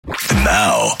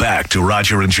Now, back to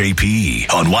Roger and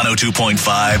JP on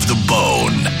 102.5 The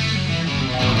Bone.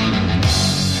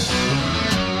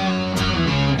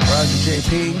 Roger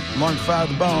JP, 105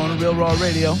 The Bone, Real Raw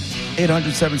Radio,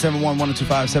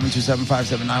 800-771-1025,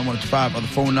 727-579-1025 are the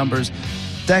phone numbers.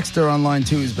 Dexter on line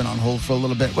 2 has been on hold for a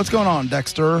little bit. What's going on,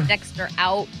 Dexter? Dexter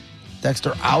out.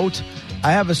 Dexter out?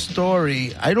 I have a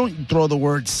story. I don't throw the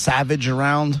word savage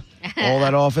around all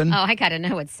that often. Oh, I got to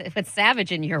know what's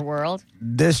savage in your world.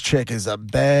 This chick is a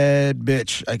bad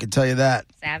bitch, I can tell you that.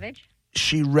 Savage?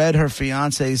 She read her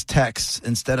fiance's texts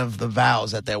instead of the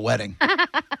vows at their wedding.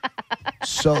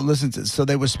 So listen to this. So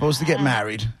they were supposed to get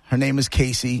married. Her name is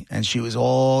Casey, and she was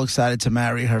all excited to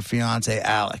marry her fiance,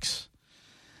 Alex.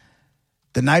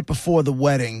 The night before the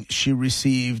wedding, she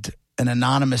received an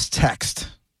anonymous text.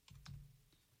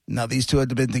 Now, these two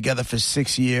had been together for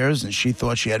 6 years, and she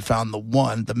thought she had found the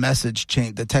one. The message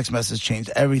changed. The text message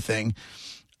changed everything.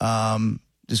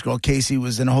 This girl, Casey,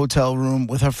 was in a hotel room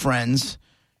with her friends.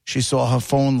 She saw her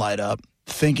phone light up,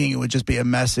 thinking it would just be a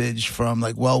message from,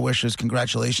 like, well wishes,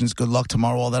 congratulations, good luck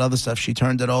tomorrow, all that other stuff. She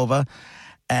turned it over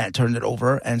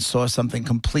and saw something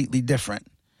completely different.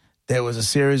 There was a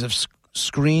series of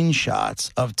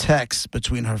screenshots of texts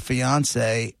between her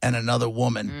fiance and another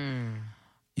woman.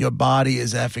 Your body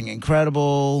is effing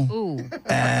incredible. Ooh.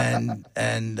 And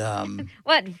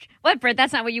What, Britt?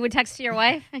 That's not what you would text to your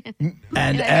wife? and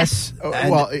S.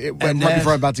 Right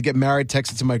before I'm about to get married,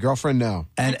 texted to my girlfriend. No.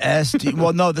 And S.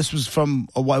 Well, no, this was from.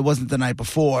 It wasn't the night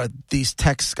before. These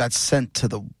texts got sent to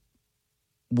the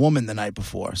woman the night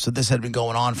before, so this had been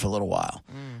going on for a little while.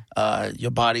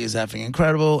 Your body is effing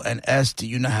incredible. And S. Do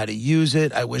you know how to use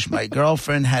it? I wish my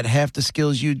girlfriend had half the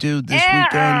skills you do this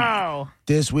weekend.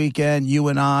 This weekend, you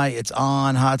and I, it's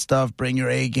on, hot stuff, bring your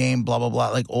A game, blah, blah, blah.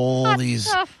 Like all these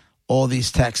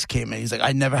texts came in. He's like,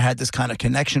 I never had this kind of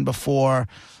connection before.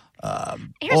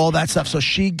 All that stuff. So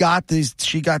she got these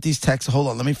texts. Hold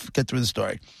on, let me get through the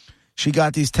story. She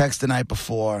got these texts the night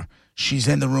before. She's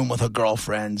in the room with her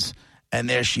girlfriends, and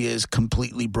there she is,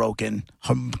 completely broken.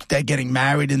 They're getting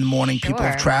married in the morning. Sure. People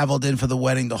have traveled in for the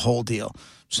wedding, the whole deal.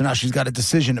 So now she's got a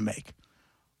decision to make.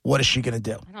 What is she going to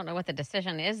do? I don't know what the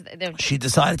decision is. She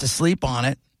decided to sleep on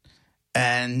it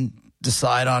and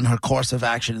decide on her course of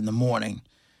action in the morning.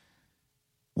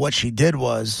 What she did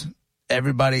was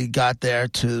everybody got there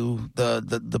to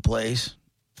the place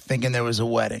thinking there was a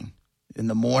wedding. In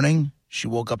the morning, she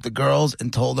woke up the girls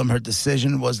and told them her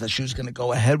decision was that she was going to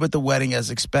go ahead with the wedding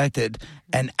as expected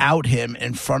and out him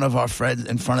in front of our friends,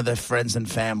 in front of their friends and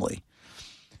family.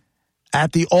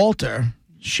 At the altar,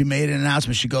 she made an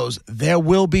announcement. She goes, there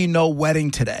will be no wedding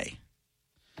today.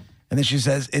 And then she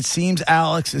says, it seems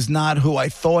Alex is not who I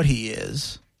thought he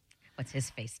is. What's his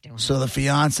face doing? So the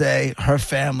fiance, her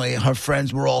family, her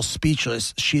friends were all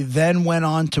speechless. She then went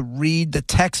on to read the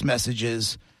text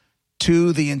messages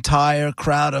to the entire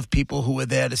crowd of people who were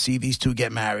there to see these two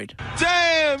get married.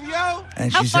 Damn, yo!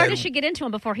 And How she far said, does she get into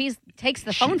him before he takes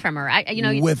the phone from her?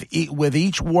 With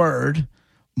each word,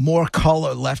 more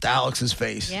color left Alex's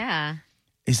face. Yeah.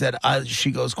 He said, she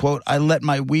goes, quote, I let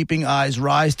my weeping eyes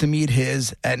rise to meet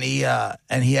his, and he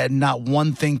had not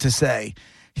one thing to say.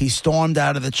 He stormed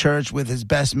out of the church with his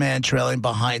best man trailing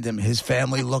behind him. His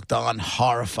family looked on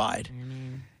horrified.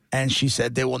 And she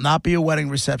said, there will not be a wedding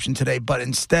reception today, but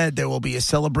instead there will be a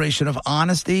celebration of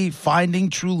honesty, finding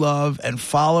true love, and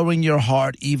following your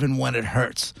heart even when it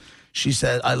hurts. She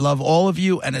said, I love all of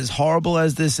you, and as horrible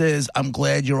as this is, I'm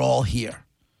glad you're all here.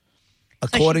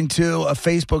 According to a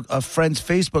friend's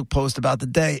Facebook post about the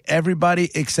day, everybody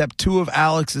except two of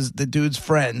the dude's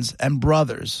friends and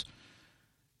brothers,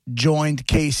 joined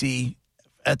Casey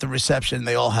at the reception.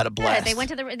 They all had a blast. Yeah, they went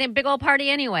to the big old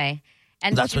party anyway.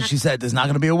 And that's what she said. There's not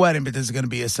going to be a wedding, but there's going to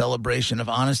be a celebration of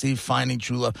honesty, finding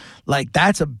true love. Like,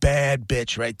 that's a bad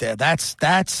bitch right there. That's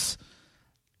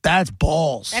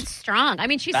balls. That's strong. I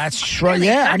mean, she's really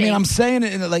yeah. Hurting. I mean, I'm saying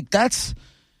it like that's.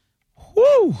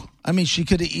 Whoo! I mean, she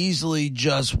could have easily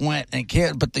just went and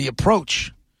can't. But the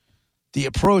approach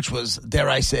was, dare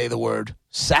I say the word,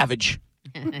 savage.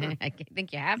 I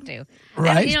think you have to,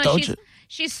 right? And, Don't you?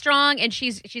 She's strong and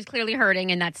she's clearly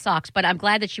hurting, and that sucks. But I'm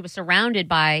glad that she was surrounded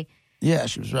by. Yeah,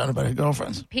 she was surrounded by her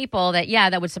girlfriends. People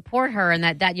that would support her, and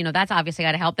that that's obviously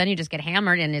got to help. Then you just get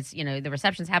hammered, and it's the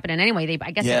reception's happening anyway.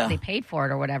 I guess they paid for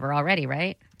it or whatever already,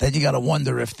 right? Then you got to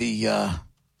wonder if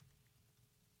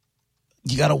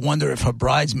her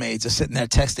bridesmaids are sitting there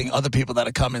texting other people that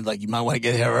are coming, like, you might want to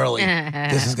get here early.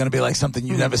 This is going to be like something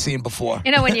you've never seen before.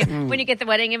 When you get the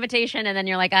wedding invitation and then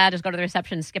you're like, just go to the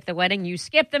reception and skip the wedding. You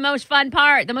skip the most fun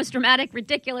part. The most dramatic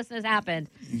ridiculousness happened.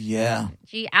 Yeah.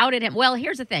 She outed him. Well,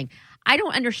 here's the thing. I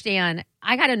don't understand.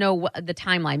 I got to know the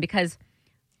timeline, because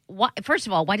first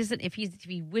of all, why doesn't if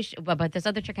he wish, but this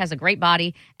other chick has a great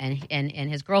body and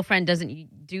his girlfriend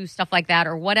doesn't do stuff like that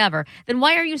or whatever, then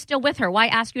why are you still with her? Why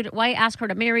ask her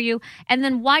to marry you? And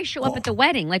then why show up at the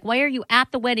wedding? Like, why are you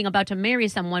at the wedding about to marry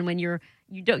someone when you're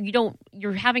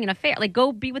having an affair? Like,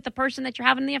 go be with the person that you're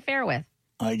having the affair with.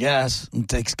 I guess it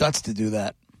takes guts to do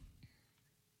that.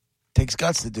 Takes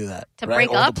guts to do that. To break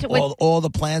up? All the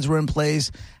plans were in place.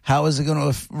 How is it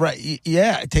going to... Right.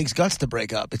 Yeah, it takes guts to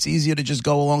break up. It's easier to just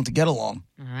go along to get along.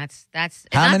 That's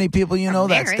how many people you know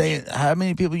that stay... How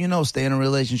many people you know stay in a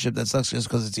relationship that sucks just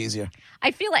because it's easier?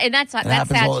 I feel like... And that's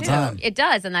happens sad, all the too. time. It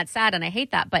does, and that's sad, and I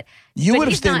hate that. But you would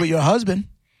have stayed with your husband.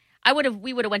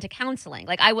 We would have went to counseling.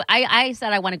 Like I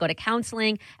said, I want to go to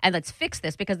counseling, and let's fix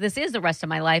this, because this is the rest of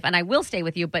my life, and I will stay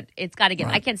with you, but it's got to get...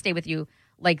 Right. I can't stay with you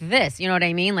like this, you know what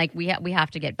I mean? Like we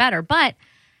have to get better. But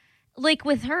like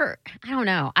with her, I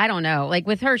don't know. Like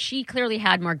with her, she clearly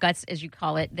had more guts, as you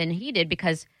call it, than he did,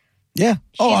 because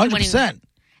 100%.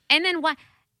 And then what?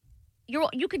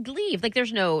 You could leave. Like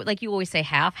there's no, like you always say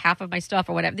half of my stuff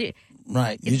or whatever.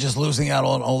 Right. You're just losing out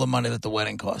on all the money that the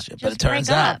wedding cost you. But it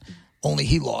turns out only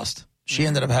he lost. She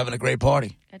ended up having a great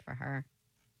party. Good for her.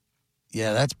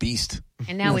 Yeah, that's beast.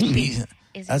 And now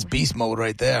that's beast mode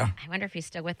right there. I wonder if he's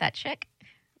still with that chick.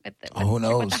 Who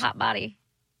knows? With the hot body.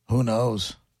 Who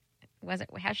knows? Was it?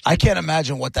 I can't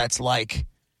imagine what that's like.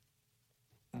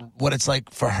 What it's like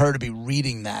for her to be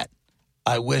reading that.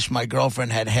 I wish my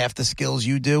girlfriend had half the skills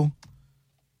you do.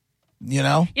 You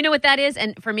know? You know what that is?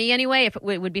 And for me anyway, if it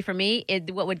would be for me,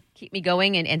 what would keep me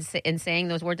going and saying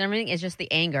those words and everything is just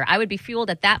the anger. I would be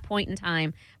fueled at that point in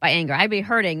time by anger. I'd be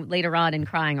hurting later on and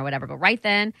crying or whatever. But right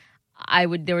then,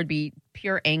 there would be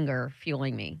pure anger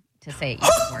fueling me to say each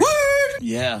word.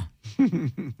 Yeah.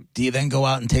 Do you then go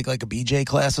out and take like a BJ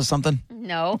class or something?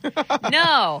 No.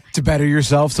 To better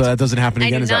yourself so that doesn't happen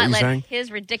again, is that what you're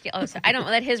saying? I don't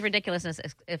let his ridiculousness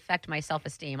affect my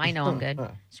self-esteem. I know I'm good.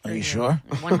 Are you sure?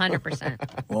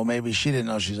 100%. Well, maybe she didn't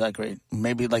know she's that great.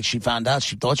 Maybe like she found out,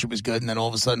 she thought she was good, and then all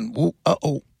of a sudden,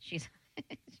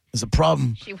 there's a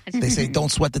problem. They say don't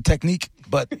sweat the technique,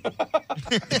 but... Is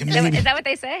that what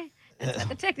they say? Don't sweat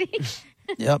the technique?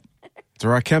 Yep. That's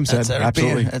what Rakim said.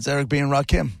 Absolutely. That's Eric being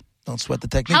Rakim. Don't sweat the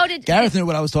technique. Gareth knew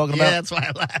what I was talking about. Yeah, that's why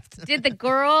I laughed. Did the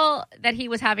girl that he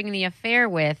was having the affair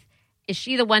with, is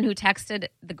she the one who texted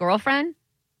the girlfriend?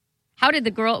 How did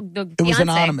the fiance? It was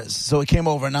anonymous, so it came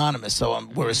over anonymous. So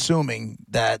we're assuming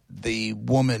that the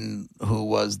woman who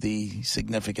was the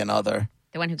significant other,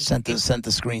 the one who sent the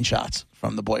screenshots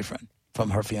from the boyfriend, from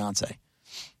her fiance.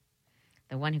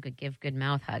 The one who could give good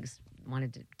mouth hugs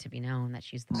wanted to be known that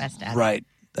she's the best at it. Right,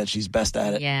 that she's best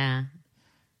at it. Yeah.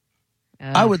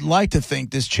 I would like to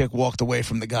think this chick walked away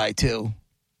from the guy too,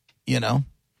 you know?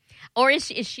 Or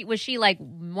was she like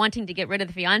wanting to get rid of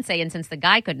the fiance, and since the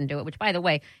guy couldn't do it, which by the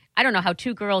way, I don't know how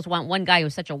two girls want one guy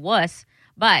who's such a wuss,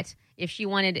 but if she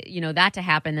wanted, that to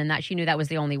happen, then she knew that was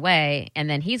the only way, and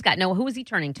then who is he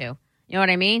turning to? You know what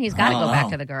I mean? He's got to go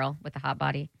back to the girl with the hot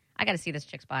body. I got to see this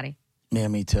chick's body. Yeah,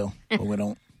 me too, but we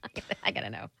don't. I got to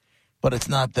know. But it's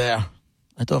not there.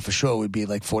 I thought for sure we'd be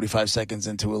like 45 seconds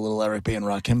into a little Eric being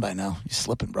Rakim by now. You're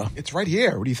slipping, bro. It's right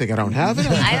here. What do you think? I don't have it?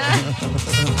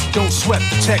 Don't sweat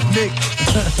the technique.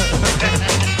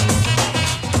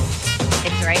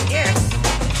 It's right here.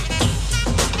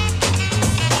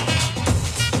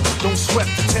 Don't sweat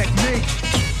the technique.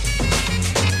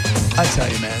 I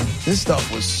tell you, man, this stuff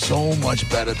was so much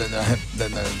better than the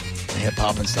hip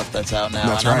hop and stuff that's out now.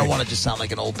 That's and I don't want to just sound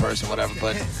like an old person, whatever,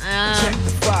 but check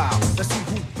the file. Let's see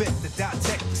who bit the dot,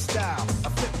 check the style. I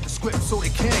flip the script so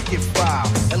it can't get filed.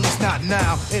 At least not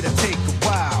now, it'll take a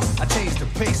while. I change the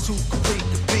pace to complete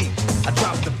the beat. I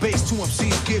drop the bass to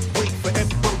MCs get weak. For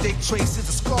every word they trace is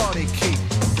a scar they keep.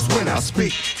 It's when I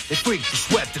speak, they freak to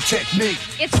sweat the technique.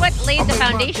 It's what laid the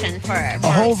foundation for a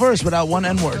whole verse without one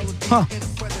N-word. Huh.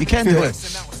 You can do it.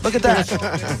 Look at that.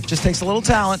 Just takes a little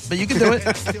talent, but you can do it.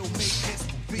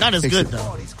 Not as good,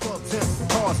 though.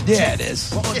 Yeah, it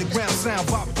is.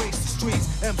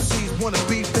 MCs want to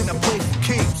beef, then I play for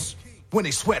keeps. When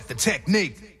they sweat the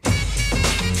technique.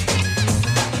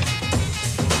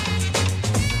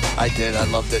 I did. I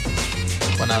loved it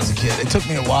when I was a kid. It took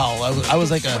me a while. I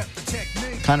was like a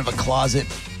kind of a closet.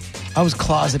 I was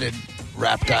closeted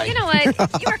rap guy. You know what?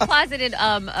 You were closeted.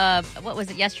 What was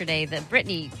it yesterday? The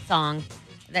Britney song.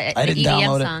 The didn't EDM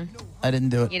download song. it. I didn't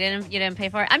do it. You didn't pay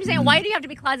for it. I'm just saying, why do you have to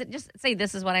be closeted? Just say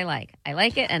this is what I like. I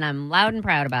like it, and I'm loud and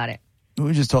proud about it. We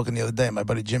were just talking the other day. My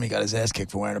buddy Jimmy got his ass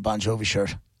kicked for wearing a Bon Jovi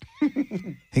shirt.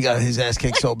 He got his ass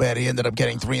kicked so bad he ended up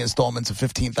getting 3 installments of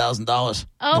 $15,000.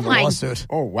 Oh my lawsuit.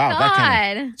 Oh wow, God. that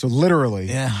kind of. So literally,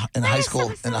 yeah, in high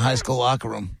school, in the high school locker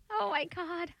room. Oh my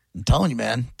God. I'm telling you,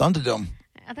 man. Thunderdome.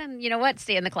 And then, you know what?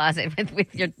 Stay in the closet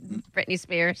with your Britney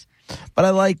Spears. But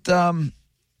I liked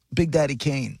Big Daddy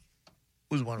Kane.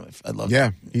 Was one of my. I love.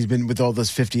 Yeah, he's been with all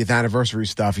this 50th anniversary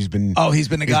stuff. He's been. Oh, he's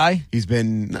been the guy. He's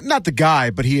been not the guy,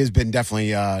 but he has been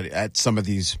definitely at some of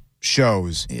these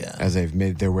shows. Yeah. As they've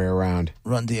made their way around.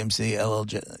 Run DMC,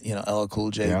 LL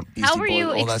Cool J, Yep. Beastie How were Boys,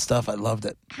 you all that stuff. I loved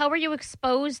it. How were you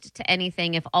exposed to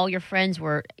anything if all your friends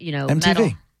were, MTV.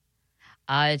 metal?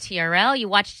 TRL. You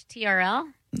watched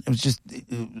TRL? It was just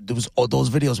there was all those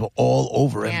videos were all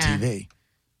over MTV.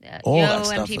 All that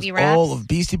stuff MTV was Raps. all of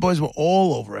Beastie Boys were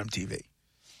all over MTV.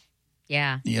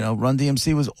 Yeah. Run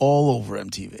DMC was all over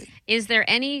MTV. Is there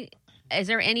any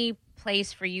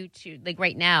place for you to, like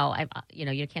right now,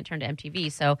 you can't turn to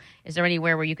MTV, so is there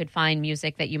anywhere where you could find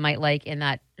music that you might like in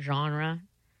that genre?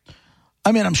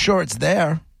 I mean, I'm sure it's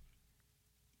there.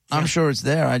 I'm sure it's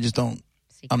there. I just don't.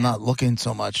 I'm not looking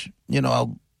so much.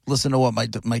 I'll listen to what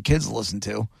my kids listen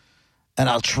to, and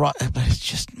I'll try. But it's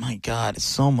just, my God,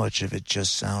 so much of it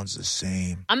just sounds the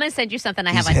same. I'm going to send you something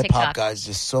I have on hip TikTok. hop guys,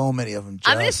 just so many of them.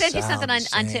 I'm going to send you something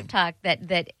on TikTok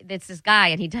that's this guy,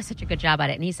 and he does such a good job at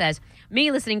it. And he says,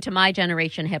 me listening to my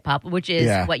generation hip hop, which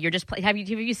is what you're just playing. Have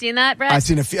you seen that, Brett? I've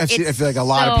seen. I feel like a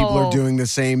lot of people are doing the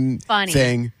same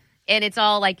thing. And it's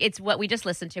all like, it's what we just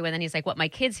listened to. And then he's like, what my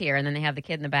kids hear. And then they have the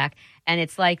kid in the back. And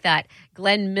it's like that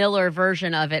Glenn Miller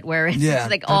version of it where it's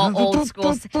like all old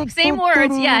school. Same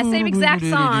words. Yeah. Same exact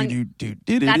song.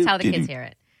 That's how the kids hear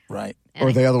it. Right.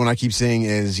 Or the other one I keep seeing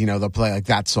is, they'll play like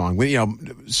that song.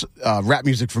 Rap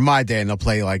music from my day, and they'll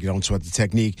play like Don't Sweat the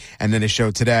Technique. And then they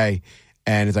show today,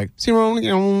 and it's like,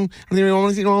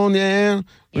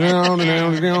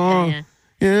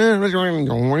 yeah,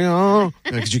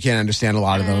 because you can't understand a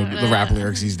lot of the rap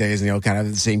lyrics these days, and kind of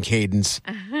have the same cadence.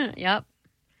 Yep,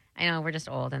 I know, we're just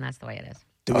old, and that's the way it is.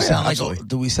 Do we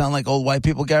sound like old white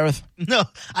people, Gareth? No,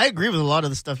 I agree with a lot of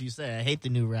the stuff you say. I hate the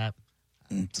new rap.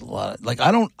 It's a lot.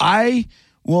 I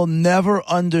will never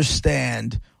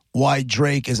understand why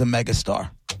Drake is a megastar.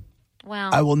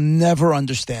 Well, I will never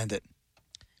understand it.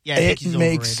 Yeah, I think it he's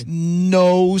makes overrated.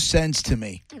 no sense to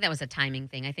me. I think that was a timing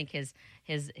thing. I think his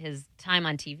time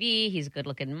on TV, he's a good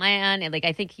looking man, and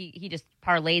I think he just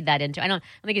parlayed that into. I don't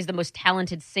think he's the most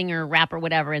talented singer, rapper,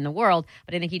 whatever in the world,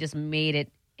 but I think he just made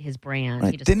it his brand.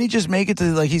 Right. Didn't he just make it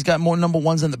to he's got more number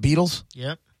ones than the Beatles?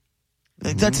 Yep.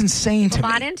 That's insane to me.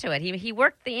 Bought into it. He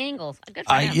worked the angles. Good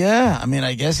for him. Yeah, I mean,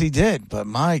 I guess he did, but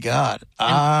my God,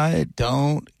 I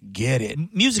don't get it.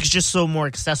 Music's just so more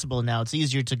accessible now. It's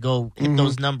easier to go hit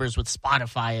those numbers with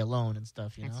Spotify alone and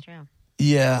stuff. That's true.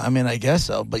 Yeah, I mean, I guess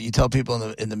so. But you tell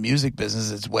people in the music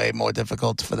business, it's way more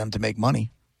difficult for them to make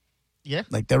money. Yeah,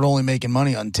 like they're only making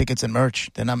money on tickets and merch.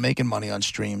 They're not making money on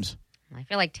streams. I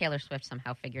feel like Taylor Swift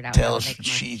somehow figured out how to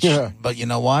make money. But you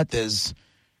know what? There's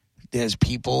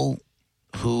people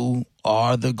who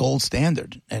are the gold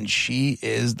standard, and she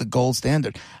is the gold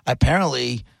standard.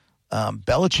 Apparently,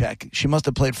 Belichick, she must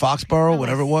have played Foxborough,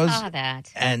 whatever it was, saw that.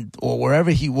 or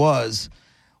wherever he was,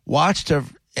 watched her,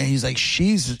 and he's like,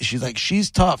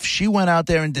 she's tough. She went out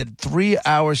there and did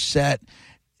 3-hour set,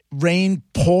 rain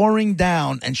pouring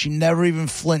down, and she never even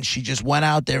flinched. She just went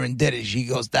out there and did it. She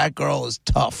goes, that girl is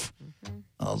tough. Mm-hmm.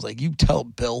 I was like, you tell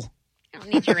Bill. I don't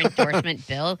need your endorsement,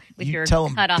 Bill, with your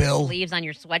cut-off sleeves on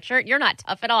your sweatshirt. You're not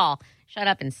tough at all. Shut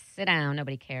up and sit down.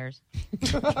 Nobody cares.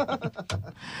 All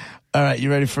right,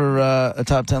 you ready for a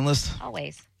top 10 list?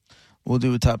 Always. We'll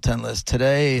do a top 10 list.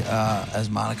 Today, as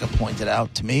Monica pointed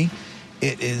out to me,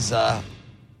 it is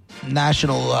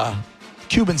National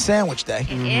Cuban Sandwich Day.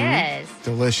 It is.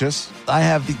 Delicious. I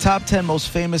have the top 10 most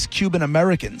famous Cuban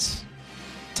Americans.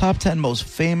 Top 10 most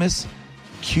famous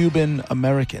Cuban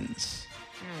Americans.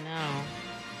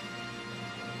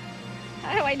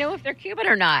 How do I know if they're Cuban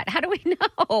or not? How do we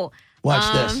know?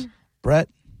 Watch this. Brett?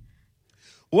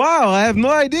 Wow, I have no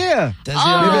idea.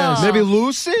 Maybe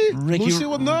Lucy? Lucy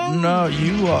would know? No,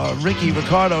 you are. Ricky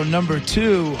Ricardo, number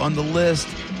 2 on the list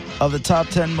of the top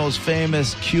 10 most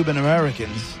famous Cuban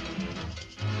Americans.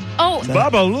 Oh.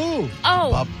 Babalu.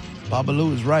 Oh.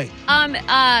 Babalu is right.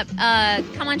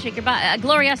 Come on, shake your butt.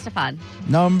 Gloria Estefan.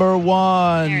 Number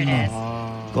 1. There it is.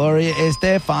 Gloria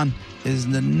Estefan is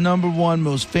the number 1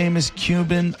 most famous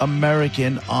Cuban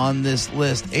American on this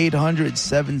list.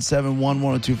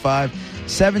 800-771-1025.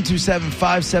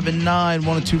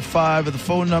 727-579-1025 are the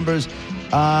phone numbers.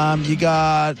 You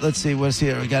got, let's see, what's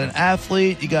here? We got an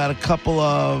athlete. You got a couple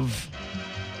of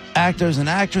actors and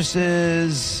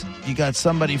actresses. You got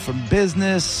somebody from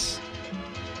business.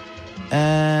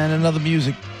 And another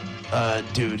music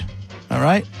dude. All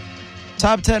right?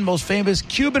 Top 10 most famous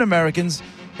Cuban Americans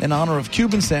in honor of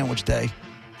Cuban Sandwich Day,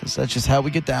 because that's just how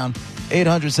we get down.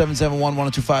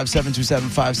 800-771-1025,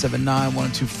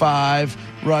 727-579-1025.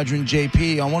 Roger and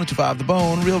JP on 1025 The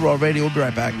Bone, Real Raw Radio. We'll be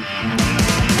right back.